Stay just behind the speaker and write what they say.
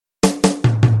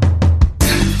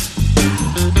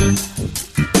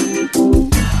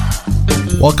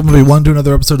Welcome everyone to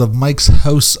another episode of Mike's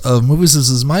House of Movies. This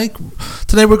is Mike.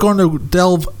 Today we're going to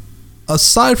delve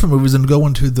aside from movies and go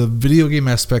into the video game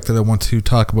aspect that I want to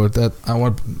talk about, that I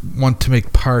want to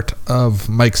make part of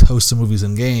Mike's House of Movies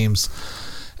and Games.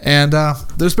 And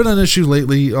there's been an issue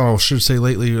lately,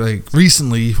 like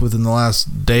recently, within the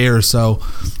last day or so,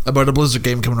 about a Blizzard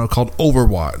game coming out called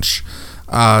Overwatch.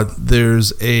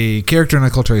 There's a character in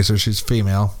it called Tracer. She's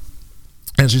female,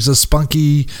 and she's a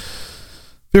spunky,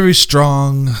 very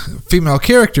strong female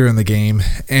character in the game,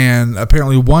 and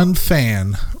apparently one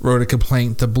fan wrote a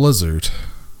complaint to Blizzard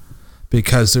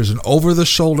because there's an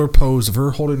over-the-shoulder pose of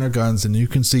her holding her guns, and you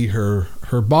can see her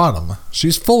bottom.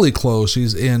 She's fully clothed.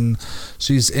 She's in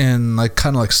like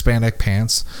kind of like spandex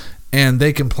pants, and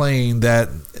they complain that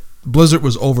Blizzard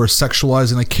was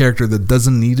over-sexualizing a character that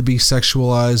doesn't need to be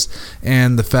sexualized,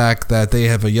 and the fact that they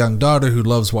have a young daughter who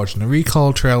loves watching the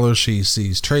Recall trailer. She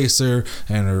sees Tracer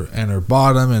and her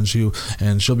bottom, and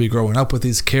she'll be growing up with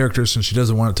these characters, and she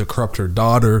doesn't want it to corrupt her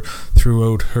daughter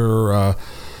throughout her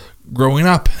growing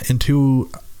up into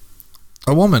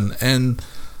a woman. And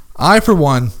I, for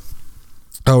one,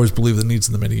 I always believe the needs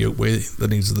of the many outweigh the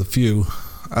needs of the few.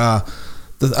 I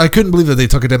couldn't believe that they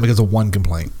took it down because of one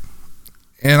complaint.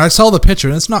 And I saw the picture,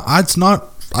 and it's not. I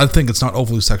think it's not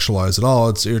overly sexualized at all.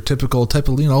 It's your typical type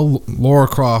of, Lara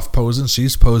Croft posing.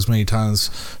 She's posed many times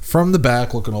from the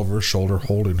back, looking over her shoulder,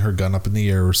 holding her gun up in the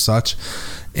air or such.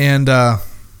 And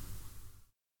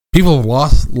people have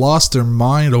lost their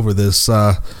mind over this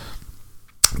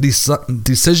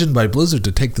decision by Blizzard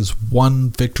to take this one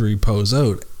victory pose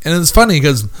out. And it's funny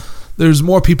because there's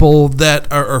more people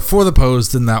that are for the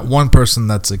pose than that one person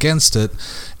that's against it.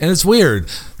 And it's weird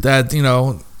that,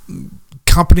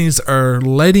 companies are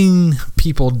letting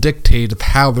people dictate of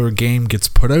how their game gets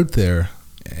put out there.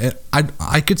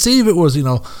 I could see if it was,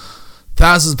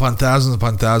 thousands upon thousands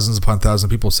upon thousands upon thousands of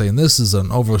people saying this is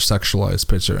an over-sexualized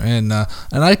picture. And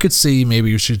I could see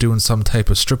maybe she's doing some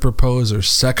type of stripper pose or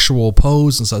sexual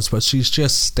pose and such, but she's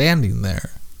just standing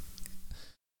there.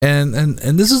 And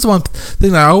this is the one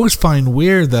thing that I always find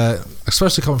weird, that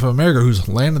especially coming from America, who's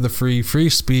land of the free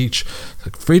speech,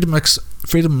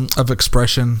 freedom of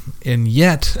expression, and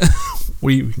yet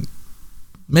we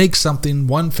make something,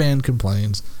 one fan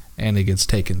complains, and it gets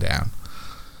taken down.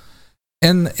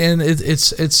 And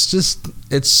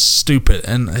it's stupid,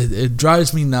 and it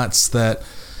drives me nuts that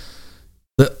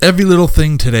every little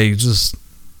thing today, just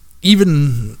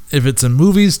even if it's in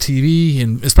movies, TV,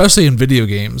 and especially in video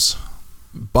games,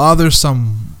 bothers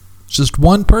just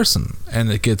one person, and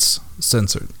it gets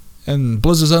censored. And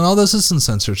Blizzard said, "Oh, this isn't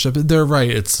censorship." They're right.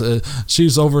 It's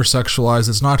she's over-sexualized.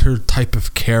 It's not her type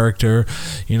of character.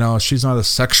 She's not a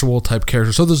sexual type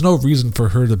character, so there's no reason for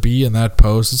her to be in that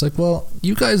pose. It's like, well,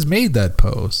 you guys made that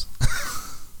pose.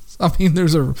 I mean,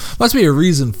 must be a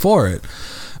reason for it.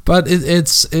 But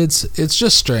it's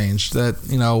just strange that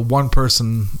one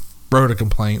person wrote a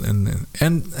complaint,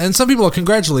 and some people are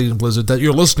congratulating Blizzard that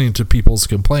you're listening to people's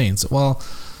complaints. Well,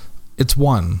 it's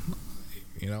one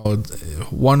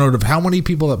out of how many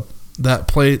people that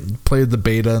played the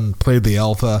beta and played the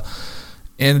alpha,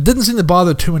 and it didn't seem to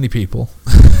bother too many people.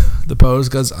 The pose,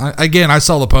 because I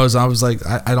saw the pose and I was like,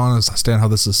 I don't understand how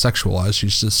this is sexualized.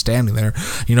 She's just standing there.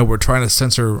 We're trying to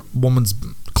censor women's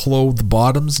clothed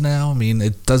bottoms now. I mean,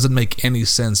 it doesn't make any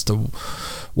sense to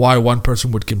why one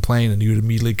person would complain and you'd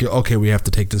immediately go, okay, we have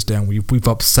to take this down. We've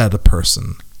upset a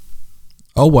person.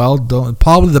 Oh well,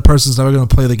 probably the person's never going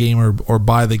to play the game or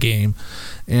buy the game,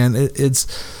 and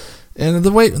and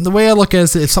the way I look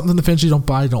at it, it's something the fans you don't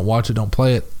buy, don't watch it, don't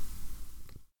play it.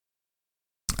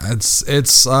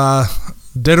 It's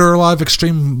Dead or Alive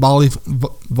Extreme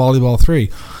Volleyball 3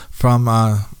 from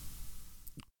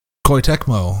Koei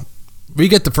Tecmo. We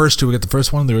get the first two. We get the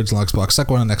first one on the original Xbox,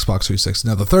 second one on Xbox 360.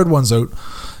 Now the third one's out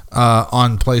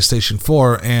on PlayStation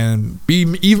 4, and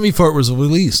even before it was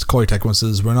released, Koei Tecmo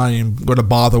says we're not even going to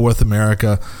bother with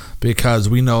America because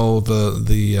we know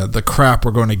the crap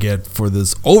we're going to get for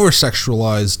this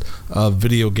over-sexualized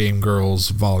video game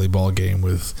girls volleyball game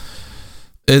with,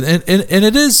 and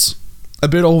it is a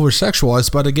bit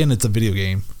over-sexualized, but again, it's a video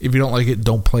game. If you don't like it,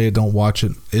 don't play it, don't watch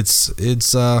it. It's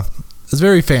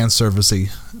very fan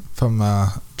servicey from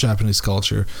Japanese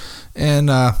culture, and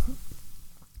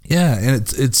and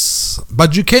it's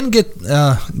but you can get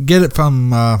it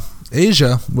from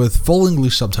Asia with full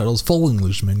English subtitles, full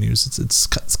English menus.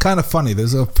 It's kind of funny.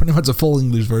 There's pretty much a full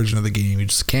English version of the game. You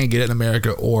just can't get it in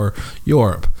America or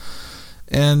Europe,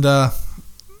 and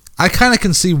I kind of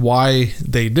can see why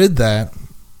they did that,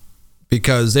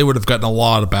 because they would have gotten a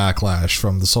lot of backlash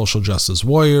from the social justice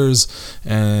warriors,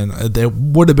 and there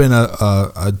would have been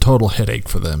a total headache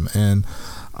for them. And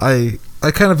I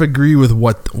kind of agree with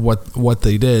what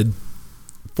they did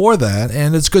for that,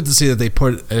 and it's good to see that they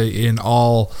put an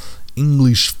all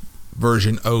English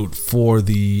version out for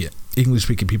the English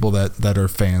speaking people that are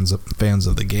fans of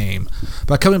the game.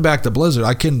 But coming back to Blizzard,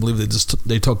 I couldn't believe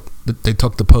they took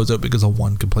the pose out because of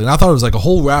one complaint. I thought it was like a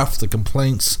whole raft of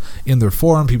complaints in their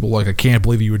forum. People were like, I can't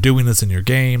believe you were doing this in your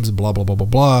games, and blah blah blah blah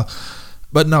blah.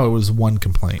 But no, it was one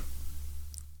complaint,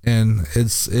 and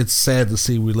it's sad to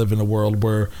see we live in a world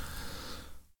where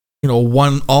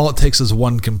all it takes is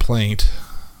one complaint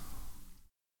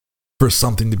for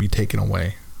something to be taken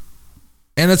away,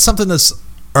 and it's something that's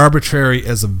arbitrary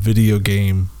as a video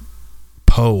game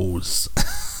pose.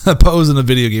 A pose in a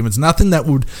video game. It's nothing that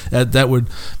would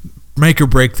make or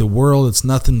break the world. It's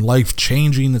nothing life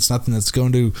changing. It's nothing that's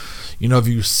going to, if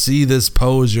you see this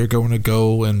pose, you're going to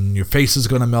go and your face is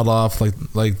going to melt off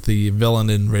like the villain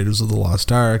in Raiders of the Lost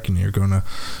Ark, and you're going to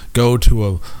go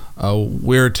to a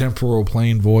weird temporal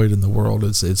plane void in the world.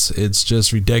 It's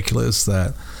just ridiculous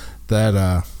that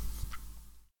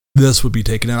this would be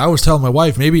taken in. I was telling my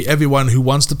wife, maybe everyone who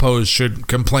wants to pose should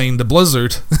complain to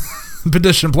Blizzard,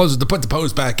 petition Blizzard to put the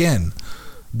pose back in.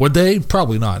 Would they?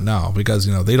 Probably not, no, because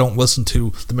they don't listen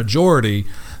to the majority.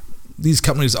 These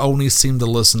companies only seem to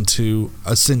listen to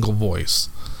a single voice.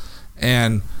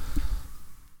 And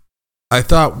I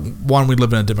thought, one, we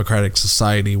live in a democratic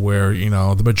society where,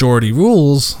 the majority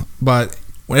rules, but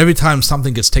every time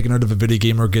something gets taken out of a video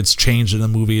game or gets changed in a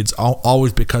movie, it's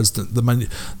always because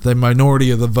the minority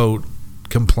of the vote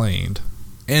complained.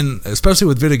 And especially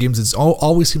with video games, it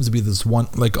always seems to be this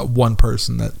one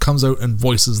person that comes out and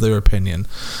voices their opinion.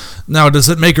 Now, does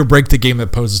it make or break the game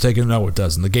that pose is taken? No, it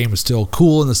doesn't. The game is still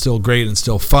cool and it's still great and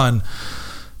still fun.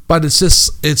 But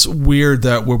it's weird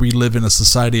that where we live in a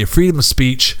society of freedom of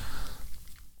speech,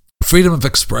 freedom of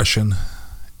expression,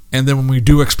 and then when we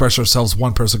do express ourselves,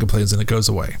 one person complains and it goes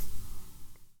away.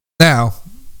 Now,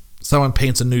 someone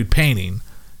paints a nude painting.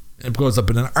 It goes up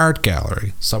in an art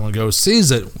gallery. Someone goes,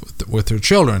 sees it with their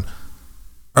children.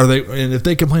 And if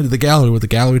they complain to the gallery, would the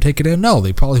gallery take it in? No,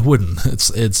 they probably wouldn't.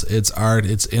 It's art.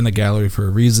 It's in a gallery for a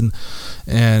reason.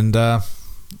 And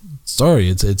sorry,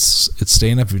 it's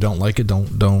staying up. If you don't like it,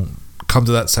 don't come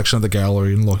to that section of the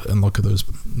gallery and look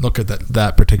at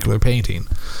that particular painting.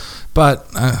 But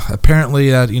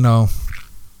apparently,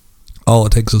 all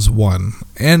it takes is one.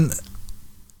 And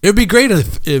it would be great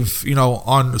if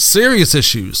on serious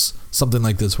issues, something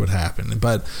like this would happen.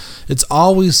 But it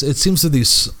seems to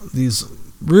these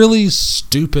really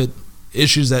stupid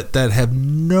issues that have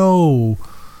no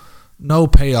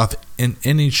payoff in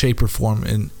any shape or form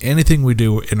in anything we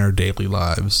do in our daily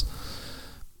lives.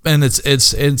 And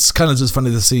it's kind of just funny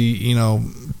to see,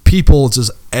 people just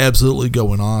absolutely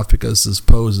going off because this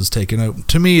pose is taken out.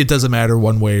 To me, it doesn't matter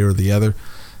one way or the other.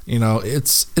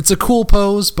 It's a cool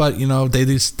pose, but they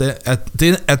just at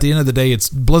the end of the day, it's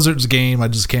Blizzard's game. I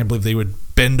just can't believe they would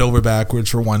bend over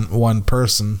backwards for one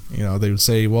person. They would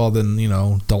say, well, then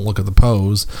don't look at the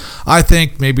pose. I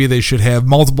think maybe they should have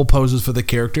multiple poses for the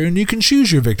character, and you can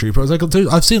choose your victory pose.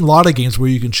 I've seen a lot of games where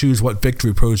you can choose what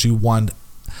victory pose you want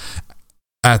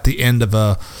at the end of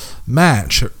a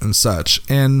match and such,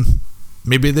 and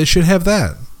maybe they should have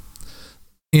that.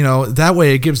 That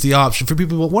way it gives the option for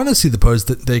people who want to see the pose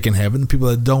that they can have, and the people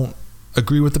that don't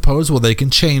agree with the pose, well, they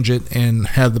can change it and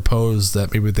have the pose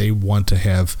that maybe they want to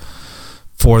have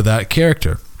for that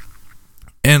character.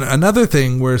 And another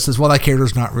thing where it says, well, that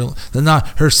character's not real,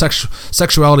 her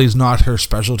sexuality is not her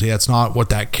specialty. That's not what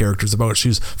that character's about.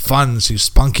 She's fun, she's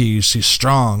spunky, she's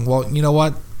strong. Well, you know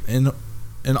what?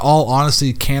 In all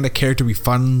honesty, can a character be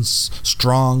fun,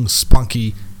 strong,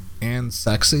 spunky, and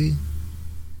sexy?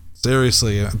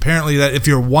 Seriously, apparently that if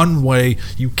you're one way,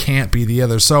 you can't be the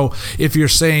other. So if you're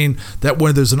saying that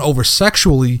when there's an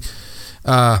over-sexually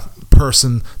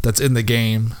person that's in the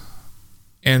game,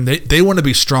 and they want to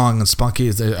be strong and spunky,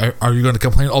 are you going to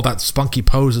complain, oh, that spunky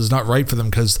pose is not right for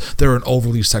them because they're an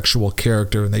overly sexual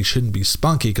character and they shouldn't be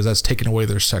spunky because that's taking away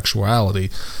their sexuality?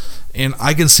 And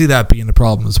I can see that being a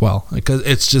problem as well, because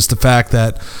it's just the fact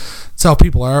that it's how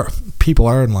people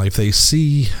are in life. They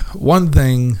see one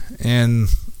thing and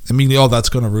immediately, oh, that's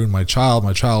going to ruin my child.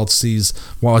 My child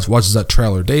watches that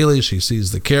trailer daily. She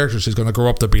sees the character. She's going to grow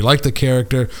up to be like the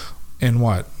character. And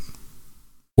what?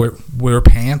 Wear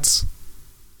pants?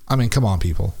 I mean, come on,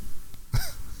 people.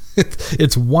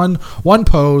 It's one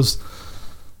pose.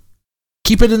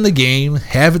 Keep it in the game.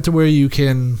 Have it to where you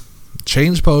can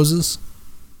change poses.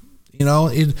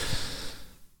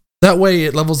 That way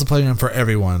it levels the playing field for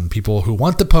everyone. People who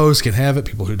want the pose can have it.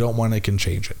 People who don't want it can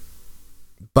change it.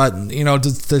 But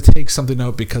to take something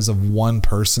out because of one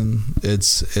person,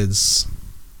 it's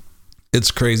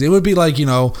It's crazy. It would be like,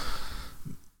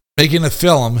 making a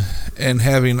film and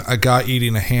having a guy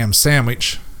eating a ham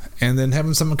sandwich and then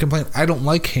having someone complain, I don't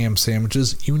like ham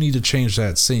sandwiches. You need to change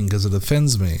that scene because it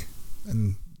offends me.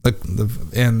 And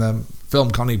the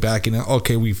film company backing it,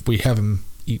 okay, we have him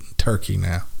eating turkey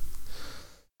now.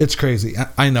 It's crazy.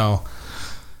 I know.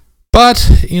 But,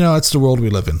 it's the world we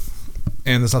live in.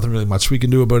 And there's nothing really much we can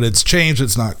do about it. It's changed.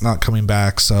 It's not coming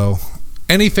back. So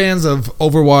any fans of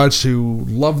Overwatch who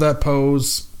love that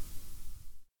pose,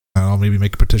 I don't know, maybe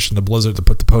make a petition to Blizzard to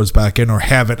put the pose back in or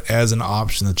have it as an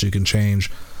option that you can change.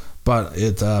 But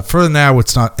for now,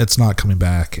 it's not coming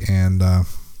back. And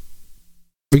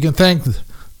we can thank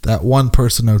that one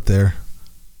person out there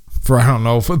for, I don't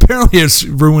know, apparently it's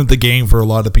ruined the game for a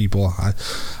lot of people.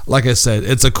 Like I said,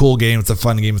 it's a cool game. It's a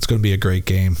fun game. It's going to be a great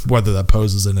game, whether that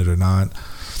pose is in it or not.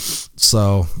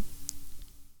 So,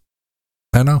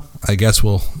 I don't know. I guess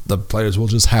the players will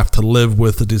just have to live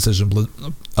with the decision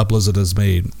Blizzard has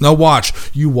made. No,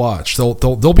 you watch. There'll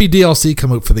be DLC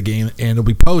come out for the game, and there'll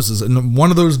be poses, and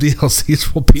one of those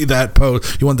DLCs will be that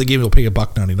pose. You want the game, you'll pay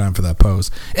 $1.99 for that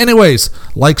pose. Anyways,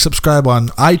 subscribe on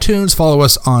iTunes, follow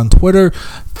us on Twitter,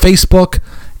 Facebook,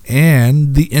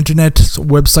 and the internet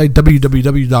website,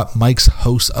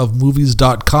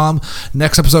 www.mikeshouseofmovies.com.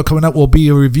 Next episode coming up will be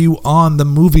a review on the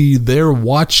movie They're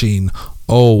Watching.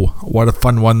 Oh, what a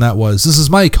fun one that was. This is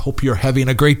Mike. Hope you're having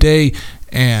a great day,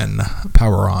 and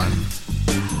power on.